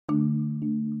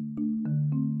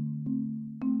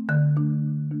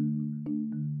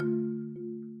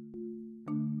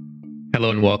Hello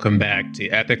and welcome back to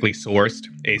Ethically Sourced,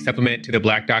 a supplement to the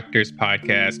Black Doctors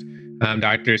podcast. I'm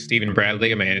Dr. Stephen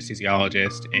Bradley. I'm an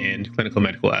anesthesiologist and clinical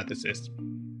medical ethicist.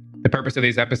 The purpose of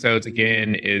these episodes,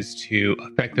 again, is to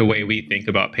affect the way we think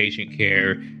about patient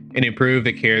care and improve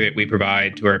the care that we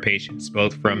provide to our patients,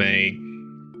 both from a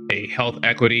health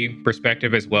equity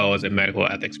perspective as well as a medical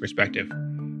ethics perspective.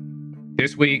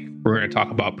 This week, we're going to talk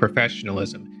about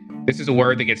professionalism. This is a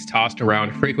word that gets tossed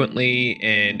around frequently,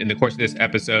 and in the course of this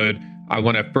episode, I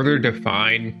want to further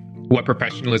define what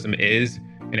professionalism is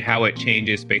and how it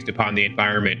changes based upon the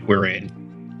environment we're in.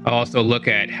 I'll also look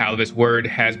at how this word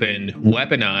has been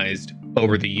weaponized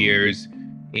over the years,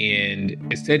 and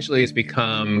essentially it's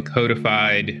become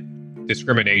codified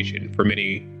discrimination for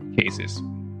many cases.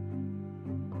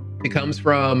 It comes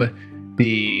from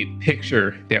the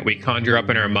picture that we conjure up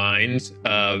in our minds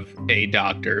of a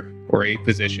doctor or a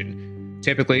physician.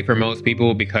 Typically, for most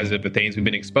people, because of the things we've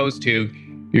been exposed to,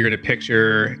 you're going to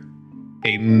picture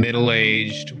a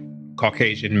middle-aged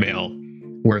Caucasian male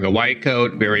wearing a white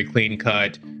coat, very clean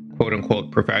cut, quote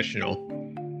unquote professional.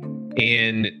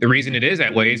 And the reason it is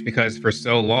that way is because for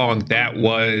so long, that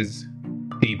was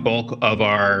the bulk of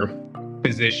our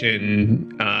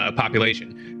physician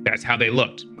population. That's how they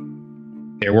looked.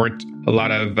 There weren't a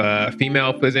lot of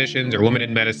female physicians or women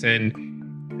in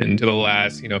medicine until the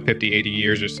last 50, 80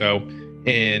 years or so.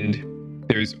 And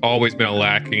there's always been a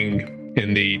lacking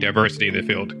in the diversity of the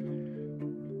field.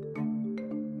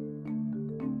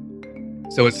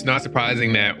 So it's not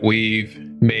surprising that we've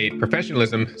made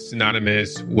professionalism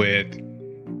synonymous with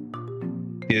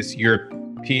this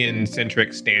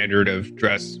European-centric standard of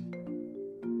dress.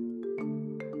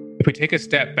 If we take a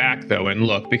step back, though, and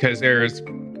look, because there's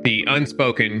the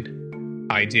unspoken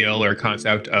ideal or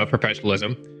concept of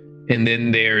professionalism, and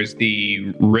then there's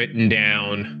the written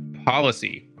down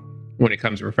policy when it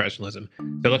comes to professionalism.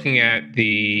 So looking at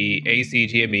the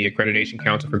ACGME, Accreditation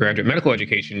Council for Graduate Medical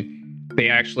Education, they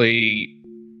actually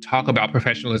talk about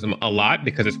professionalism a lot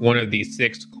because it's one of the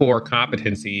 6 core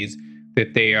competencies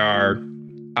that they are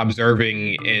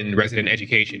observing in resident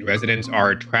education. Residents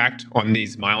are tracked on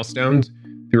these milestones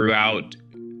throughout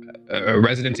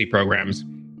residency programs.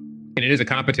 And it is a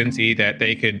competency that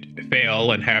they could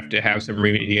fail and have to have some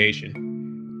remediation.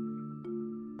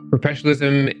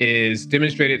 Professionalism is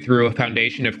demonstrated through a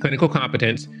foundation of clinical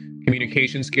competence,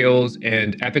 communication skills,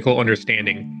 and ethical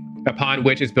understanding, upon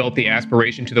which is built the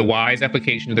aspiration to the wise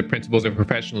application of the principles of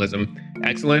professionalism,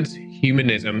 excellence,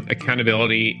 humanism,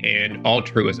 accountability, and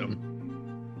altruism.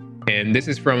 And this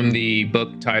is from the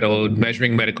book titled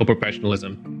Measuring Medical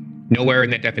Professionalism. Nowhere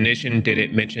in that definition did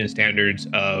it mention standards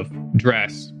of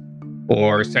dress,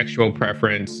 or sexual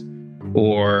preference,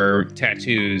 or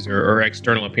tattoos, or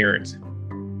external appearance.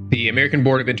 The American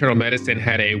Board of Internal Medicine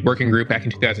had a working group back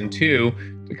in 2002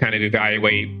 to kind of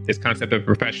evaluate this concept of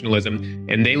professionalism,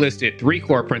 and they listed 3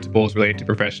 core principles related to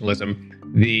professionalism.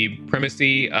 The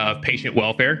primacy of patient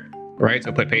welfare, right?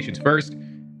 So put patients first,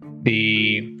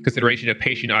 the consideration of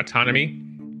patient autonomy,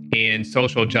 and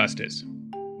social justice.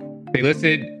 They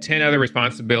listed 10 other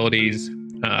responsibilities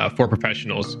for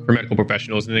professionals, for medical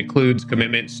professionals, and it includes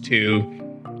commitments to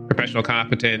professional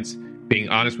competence, being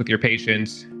honest with your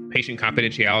patients, patient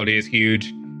confidentiality is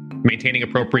huge, maintaining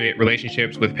appropriate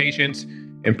relationships with patients,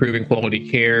 improving quality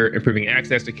care, improving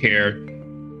access to care,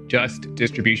 just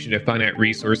distribution of finite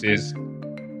resources,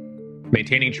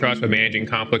 maintaining trust by managing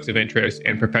conflicts of interest,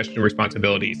 and professional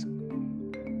responsibilities.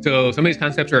 So some of these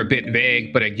concepts are a bit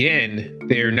vague, but again,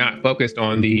 they're not focused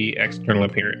on the external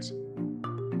appearance.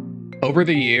 Over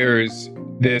the years,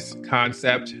 this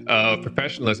concept of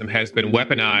professionalism has been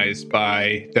weaponized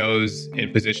by those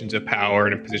in positions of power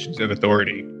and in positions of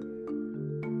authority.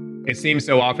 It seems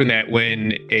so often that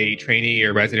when a trainee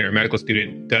or resident or medical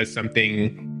student does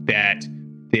something that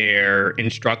their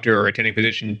instructor or attending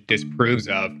physician disapproves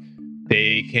of,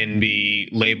 they can be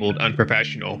labeled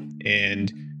unprofessional,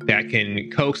 and that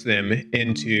can coax them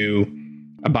into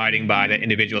abiding by that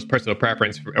individual's personal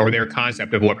preference or their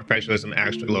concept of what professionalism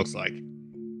actually looks like.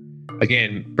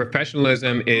 Again,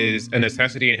 professionalism is a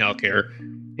necessity in healthcare,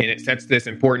 and it sets this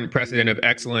important precedent of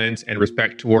excellence and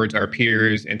respect towards our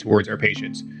peers and towards our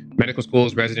patients. Medical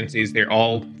schools, residencies, they're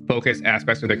all focused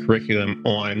aspects of the curriculum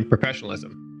on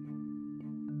professionalism.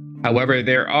 However,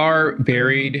 there are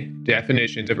varied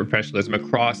definitions of professionalism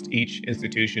across each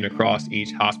institution, across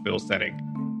each hospital setting.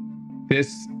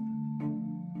 This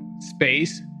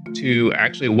space to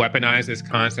actually weaponize this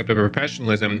concept of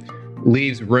professionalism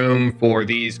leaves room for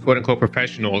these quote-unquote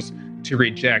professionals to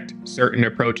reject certain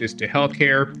approaches to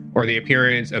healthcare or the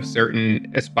appearance of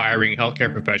certain aspiring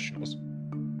healthcare professionals.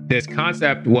 This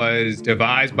concept was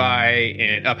devised by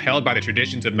and upheld by the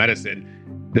traditions of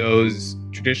medicine those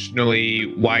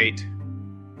traditionally white,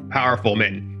 powerful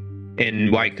men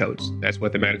in white coats. That's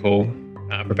what the medical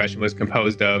profession was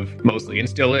composed of mostly, and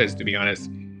still is, to be honest.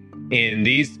 And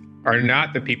these are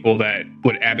not the people that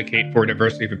would advocate for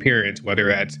diversity of appearance, whether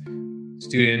that's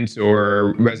students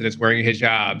or residents wearing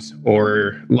hijabs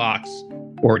or locks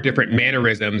or different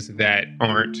mannerisms that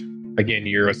aren't, again,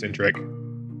 Eurocentric.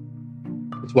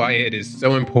 That's why it is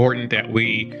so important that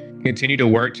we continue to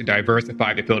work to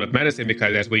diversify the field of medicine,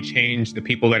 because as we change the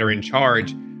people that are in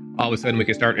charge, all of a sudden we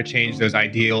can start to change those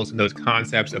ideals and those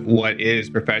concepts of what is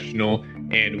professional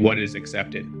and what is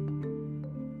accepted.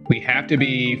 We have to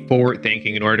be forward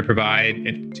thinking in order to provide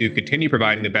and to continue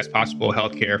providing the best possible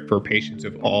healthcare for patients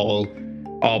of all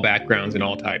backgrounds and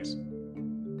all types.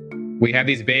 We have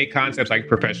these vague concepts like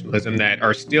professionalism that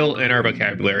are still in our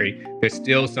vocabulary. There's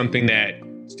still something that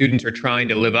students are trying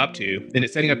to live up to. And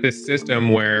it's setting up this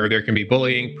system where there can be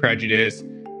bullying, prejudice,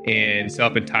 and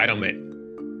self-entitlement.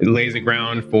 It lays the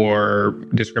ground for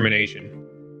discrimination.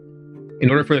 In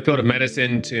order for the field of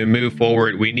medicine to move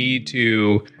forward, we need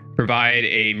to provide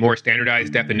a more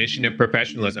standardized definition of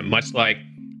professionalism, much like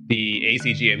the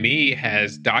ACGME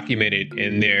has documented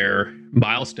in their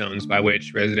milestones by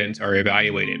which residents are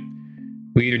evaluated.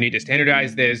 We either need to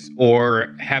standardize this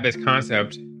or have this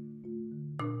concept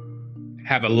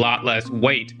have a lot less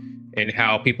weight in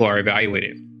how people are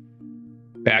evaluated.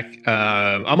 Back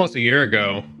almost a year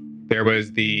ago, there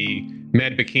was the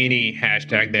Med Bikini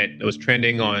hashtag that was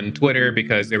trending on Twitter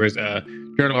because there was a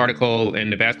journal article in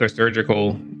the vascular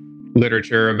surgical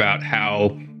literature about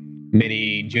how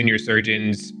many junior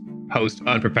surgeons post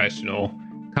unprofessional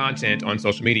content on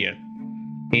social media.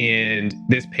 And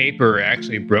this paper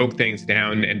actually broke things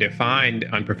down and defined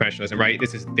unprofessionalism, right?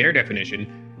 This is their definition.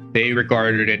 They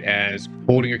regarded it as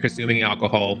holding or consuming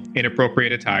alcohol,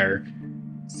 inappropriate attire,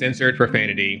 censored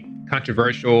profanity,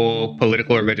 controversial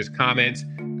political or religious comments,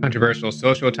 controversial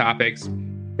social topics.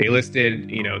 They listed,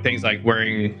 things like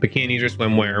wearing bikinis or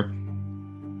swimwear,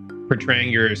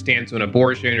 portraying your stance on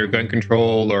abortion or gun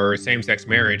control or same-sex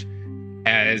marriage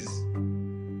as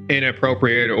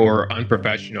inappropriate or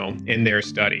unprofessional in their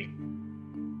study.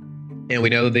 And we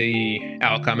know the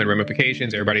outcome and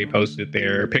ramifications. Everybody posted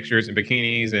their pictures in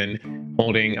bikinis and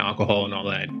holding alcohol and all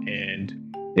that. And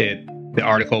the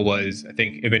article was, I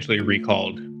think, eventually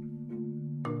recalled.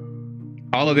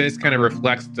 All of this kind of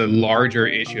reflects the larger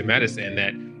issue of medicine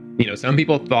that, some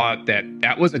people thought that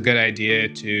that was a good idea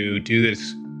to do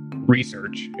this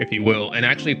research, if you will, and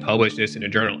actually publish this in a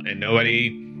journal. And nobody,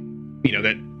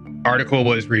 that article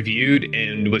was reviewed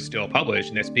and was still published.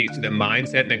 And that speaks to the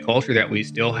mindset and the culture that we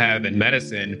still have in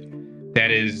medicine that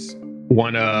is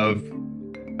one of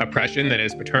oppression, that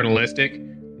is paternalistic,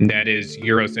 and that is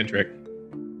Eurocentric.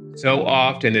 So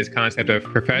often this concept of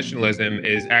professionalism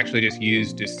is actually just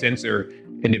used to censor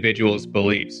individuals'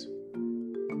 beliefs.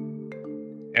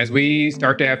 As we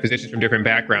start to have physicians from different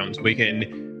backgrounds, we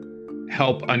can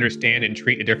help understand and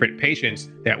treat the different patients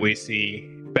that we see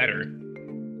better.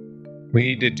 We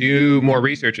need to do more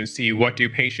research and see what do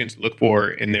patients look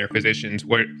for in their physicians,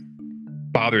 what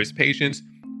bothers patients,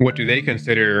 what do they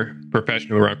consider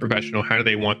professional or unprofessional, how do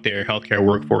they want their healthcare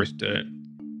workforce to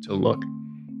look.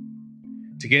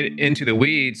 To get into the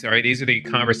weeds, all right, these are the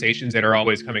conversations that are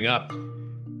always coming up.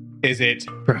 Is it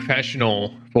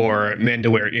professional for men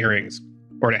to wear earrings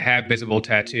or to have visible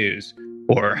tattoos?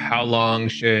 Or how long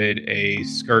should a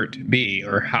skirt be?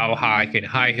 Or how high can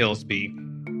high heels be?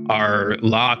 Are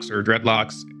locks or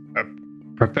dreadlocks a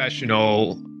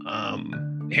professional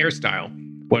hairstyle?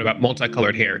 What about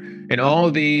multicolored hair? And all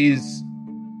these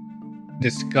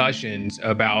discussions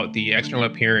about the external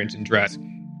appearance and dress.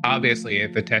 Obviously,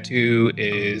 if a tattoo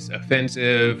is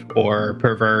offensive or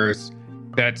perverse,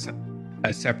 that's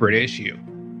a separate issue.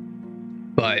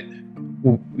 But,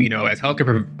 as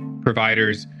healthcare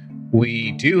providers,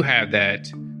 we do have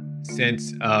that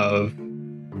sense of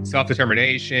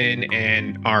self-determination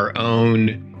and our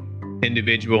own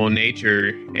individual nature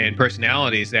and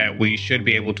personalities that we should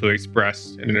be able to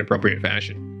express in an appropriate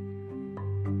fashion.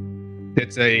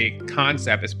 It's a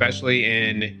concept, especially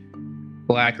in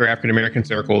Black or African American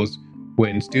circles,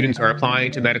 when students are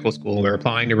applying to medical school or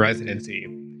applying to residency.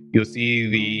 You'll see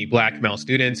the Black male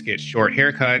students get short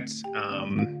haircuts,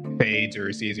 fades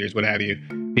or Caesars, what have you,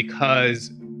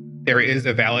 because there is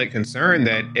a valid concern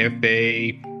that if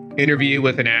they interview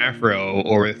with an afro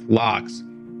or with locks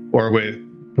or with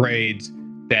braids,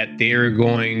 that they're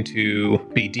going to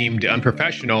be deemed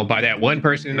unprofessional by that one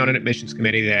person on an admissions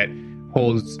committee that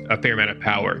holds a fair amount of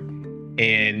power.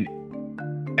 And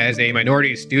as a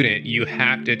minority student, you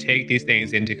have to take these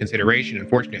things into consideration,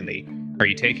 unfortunately. Are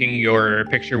you taking your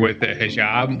picture with the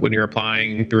hijab when you're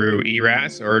applying through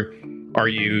ERAS, or are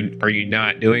you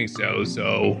not doing so?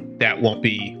 So that won't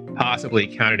be possibly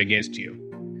counted against you.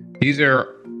 These are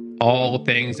all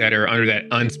things that are under that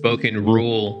unspoken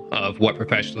rule of what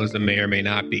professionalism may or may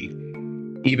not be.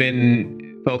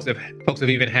 Even folks have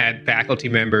even had faculty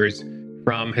members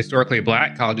from historically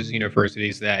Black colleges and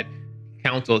universities that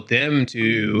counseled them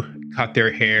to cut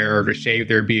their hair or to shave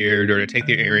their beard or to take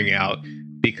their earring out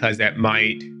because that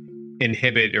might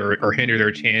inhibit or hinder their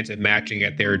chance of matching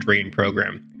at their dream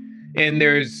program. And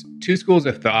there's two schools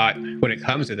of thought when it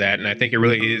comes to that, and I think it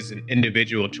really is an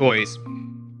individual choice.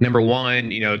 Number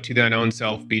one, to thine own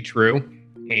self be true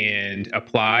and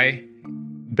apply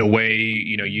the way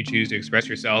you choose to express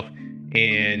yourself.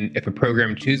 And if a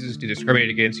program chooses to discriminate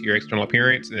against your external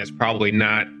appearance, then that's probably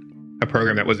not a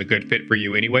program that was a good fit for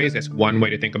you anyways. That's one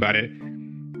way to think about it.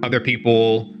 Other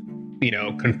people,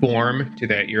 conform to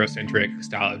that Eurocentric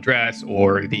style of dress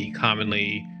or the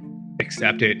commonly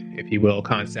accepted, if you will,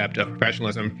 concept of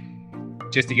professionalism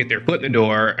just to get their foot in the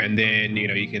door, and then,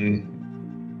 you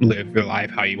can live your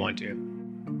life how you want to.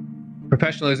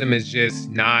 Professionalism is just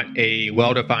not a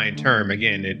well-defined term.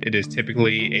 Again, it is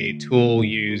typically a tool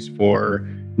used for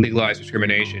legalized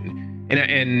discrimination.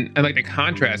 And I'd like to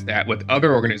contrast that with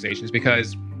other organizations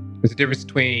because there's a difference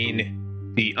between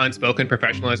the unspoken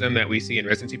professionalism that we see in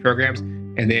residency programs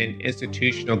and then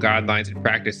institutional guidelines and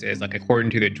practices. Like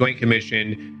according to the Joint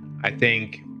Commission, I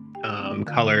think nail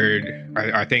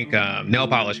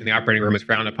polish in the operating room is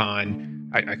frowned upon.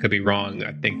 I could be wrong.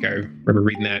 I think I remember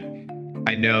reading that.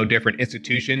 I know different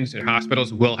institutions and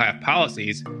hospitals will have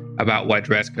policies about what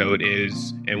dress code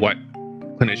is and what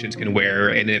clinicians can wear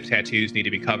and if tattoos need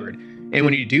to be covered. And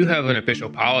when you do have an official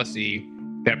policy,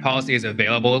 that policy is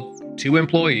available to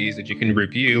employees that you can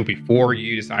review before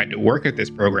you decide to work at this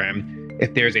program.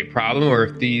 If there's a problem or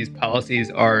if these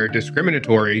policies are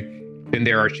discriminatory, then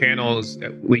there are channels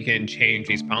that we can change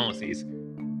these policies.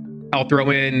 I'll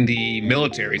throw in the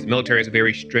military. The military has a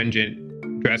very stringent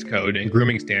dress code and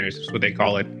grooming standards, is what they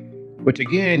call it, which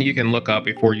again, you can look up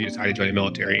before you decide to join the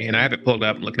military. And I have it pulled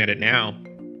up and looking at it now.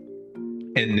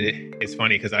 And it's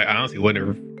funny because I honestly wouldn't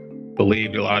have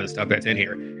believed a lot of the stuff that's in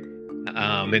here.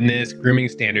 In this grooming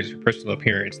standards for personal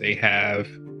appearance, they have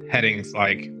headings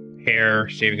like hair,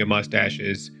 shaving of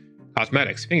mustaches,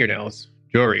 cosmetics, fingernails,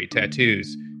 jewelry,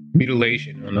 tattoos,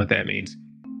 mutilation, I don't know what that means,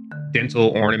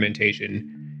 dental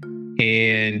ornamentation,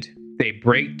 and they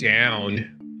break down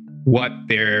what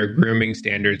their grooming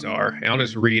standards are. And I'll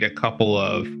just read a couple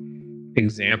of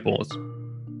examples.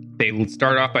 They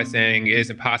start off by saying it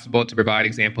is impossible to provide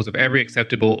examples of every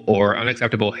acceptable or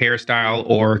unacceptable hairstyle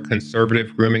or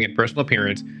conservative grooming and personal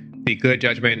appearance. The good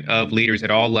judgment of leaders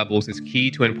at all levels is key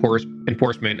to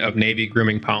enforcement of Navy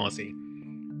grooming policy.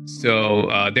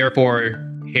 So therefore,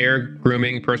 hair,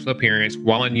 grooming, personal appearance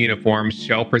while in uniform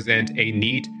shall present a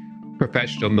neat,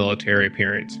 professional military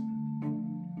appearance.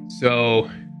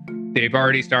 So they've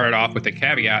already started off with the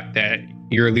caveat that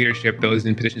your leadership, those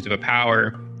in positions of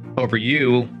power over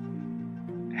you,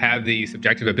 have the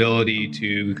subjective ability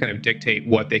to kind of dictate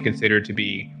what they consider to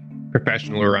be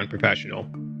professional or unprofessional.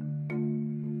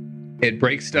 It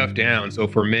breaks stuff down. So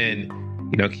for men,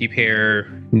 keep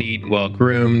hair neat and well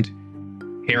groomed.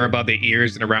 Hair above the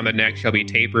ears and around the neck shall be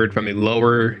tapered from the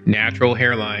lower natural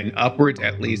hairline upwards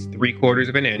at least 3/4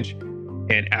 of an inch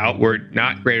and outward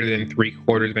not greater than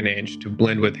 3/4 of an inch to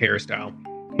blend with hairstyle.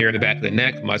 Hair in the back of the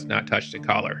neck must not touch the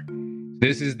collar.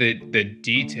 This is the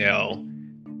detail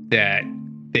that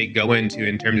they go into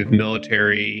in terms of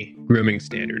military grooming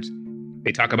standards.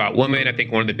 They talk about women. I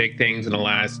think one of the big things in the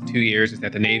last 2 years is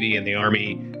that the Navy and the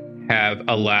Army have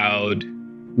allowed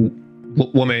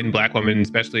Black women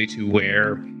especially, to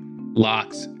wear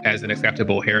locks as an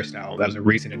acceptable hairstyle. That was a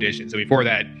recent addition. So before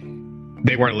that,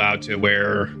 they weren't allowed to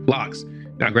wear locks.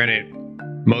 Now, granted,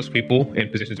 most people in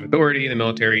positions of authority in the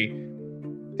military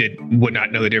would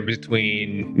not know the difference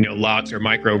between locks or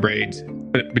micro braids,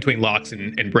 between locks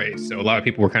and braids. So a lot of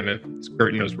people were kind of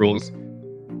skirting those rules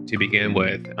to begin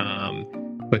with.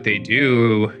 But they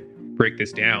do break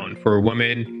this down. For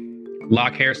women,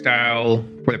 lock hairstyle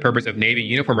for the purpose of Navy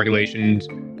uniform regulations,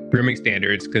 grooming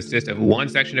standards consist of one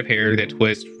section of hair that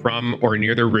twists from or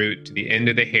near the root to the end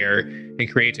of the hair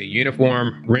and creates a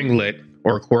uniform ringlet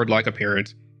or cord-like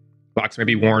appearance. Locks may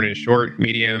be worn in short,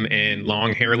 medium, and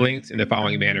long hair lengths in the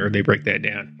following manner. They break that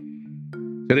down.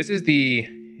 So this is the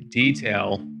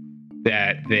detail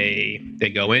that they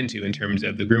go into in terms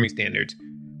of the grooming standards.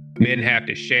 Men have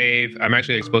to shave. I'm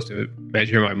actually supposed to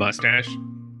measure my mustache.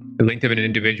 The length of an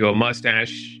individual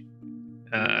mustache,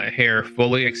 hair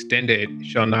fully extended,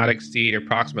 shall not exceed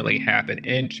approximately 1/2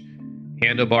 inch.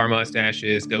 Handlebar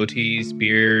mustaches, goatees,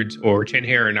 beards, or chin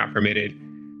hair are not permitted.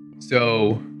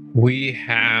 So we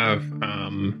have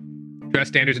dress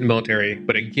standards in the military,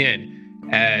 but again,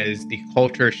 as the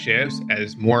culture shifts,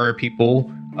 as more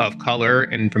people of color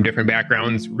and from different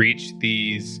backgrounds reach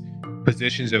these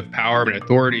positions of power and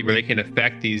authority where they can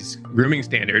affect these grooming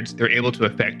standards, they're able to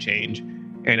affect change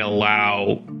and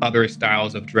allow other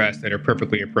styles of dress that are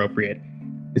perfectly appropriate.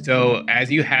 So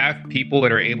as you have people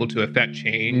that are able to affect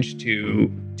change to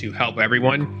help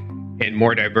everyone and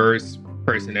more diverse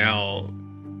personnel,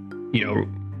 you're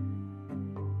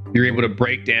able to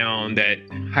break down that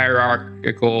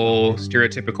hierarchical,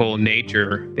 stereotypical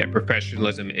nature that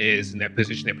professionalism is and that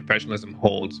position that professionalism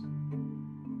holds.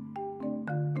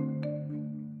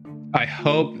 I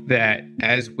hope that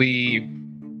as we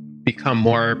become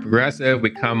more progressive,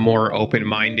 become more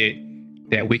open-minded,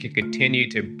 that we can continue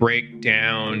to break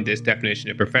down this definition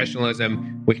of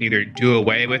professionalism. We can either do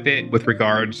away with it with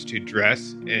regards to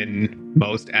dress in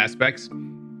most aspects,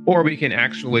 or we can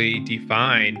actually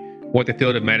define what the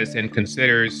field of medicine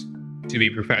considers to be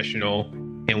professional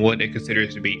and what it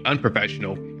considers to be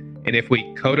unprofessional. And if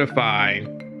we codify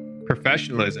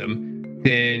professionalism,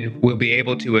 then we'll be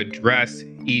able to address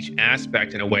each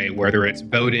aspect in a way, whether it's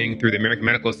voting through the American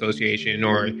Medical Association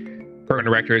or program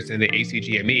directors in the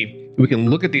ACGME. We can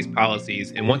look at these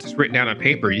policies, and once it's written down on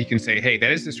paper, you can say, hey,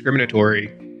 that is discriminatory,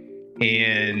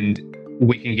 and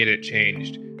we can get it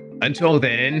changed. Until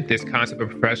then, this concept of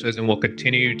professionalism will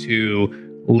continue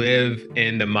to live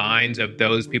in the minds of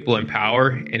those people in power,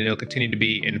 and it'll continue to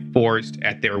be enforced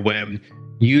at their whim,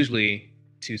 usually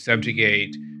to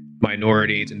subjugate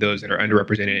minorities and those that are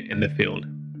underrepresented in the field.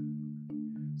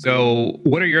 So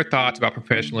what are your thoughts about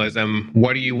professionalism?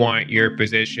 What do you want your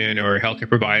physician or healthcare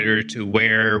provider to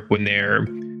wear when they're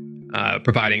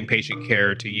providing patient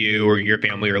care to you or your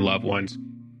family or loved ones?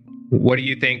 What do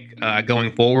you think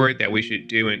going forward that we should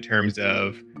do in terms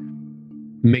of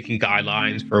making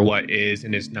guidelines for what is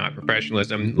and is not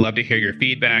professionalism? Love to hear your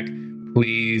feedback.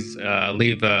 Please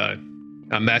leave a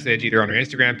message either on our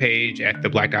Instagram page at the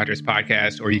Black Doctors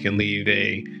Podcast, or you can leave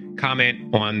a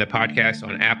comment on the podcast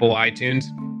on Apple iTunes.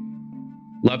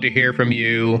 Love to hear from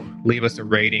you. Leave us a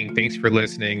rating. Thanks for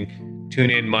listening.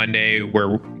 Tune in Monday.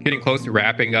 We're getting close to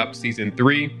wrapping up season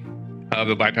 3 of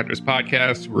the Black Doctors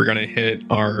Podcast. We're going to hit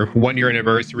our 1-year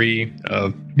anniversary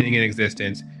of being in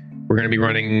existence. We're going to be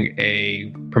running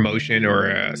a promotion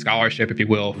or a scholarship, if you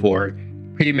will, for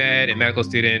pre-med and medical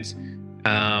students.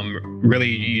 Really,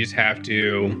 you just have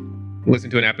to listen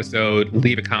to an episode,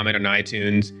 leave a comment on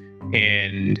iTunes,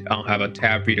 and I'll have a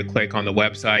tab for you to click on the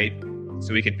website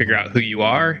so we can figure out who you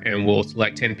are, and we'll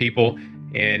select 10 people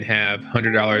and have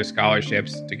 $100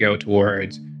 scholarships to go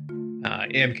towards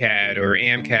MCAT or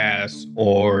AMCAS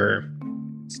or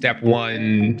Step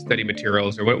 1 study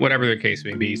materials or whatever the case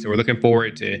may be. So we're looking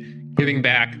forward to giving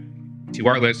back to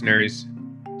our listeners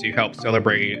to help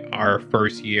celebrate our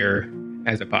first year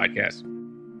as a podcast.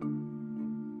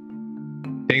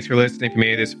 Thanks for listening. If you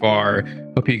made it this far,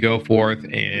 hope you go forth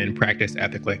and practice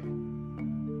ethically.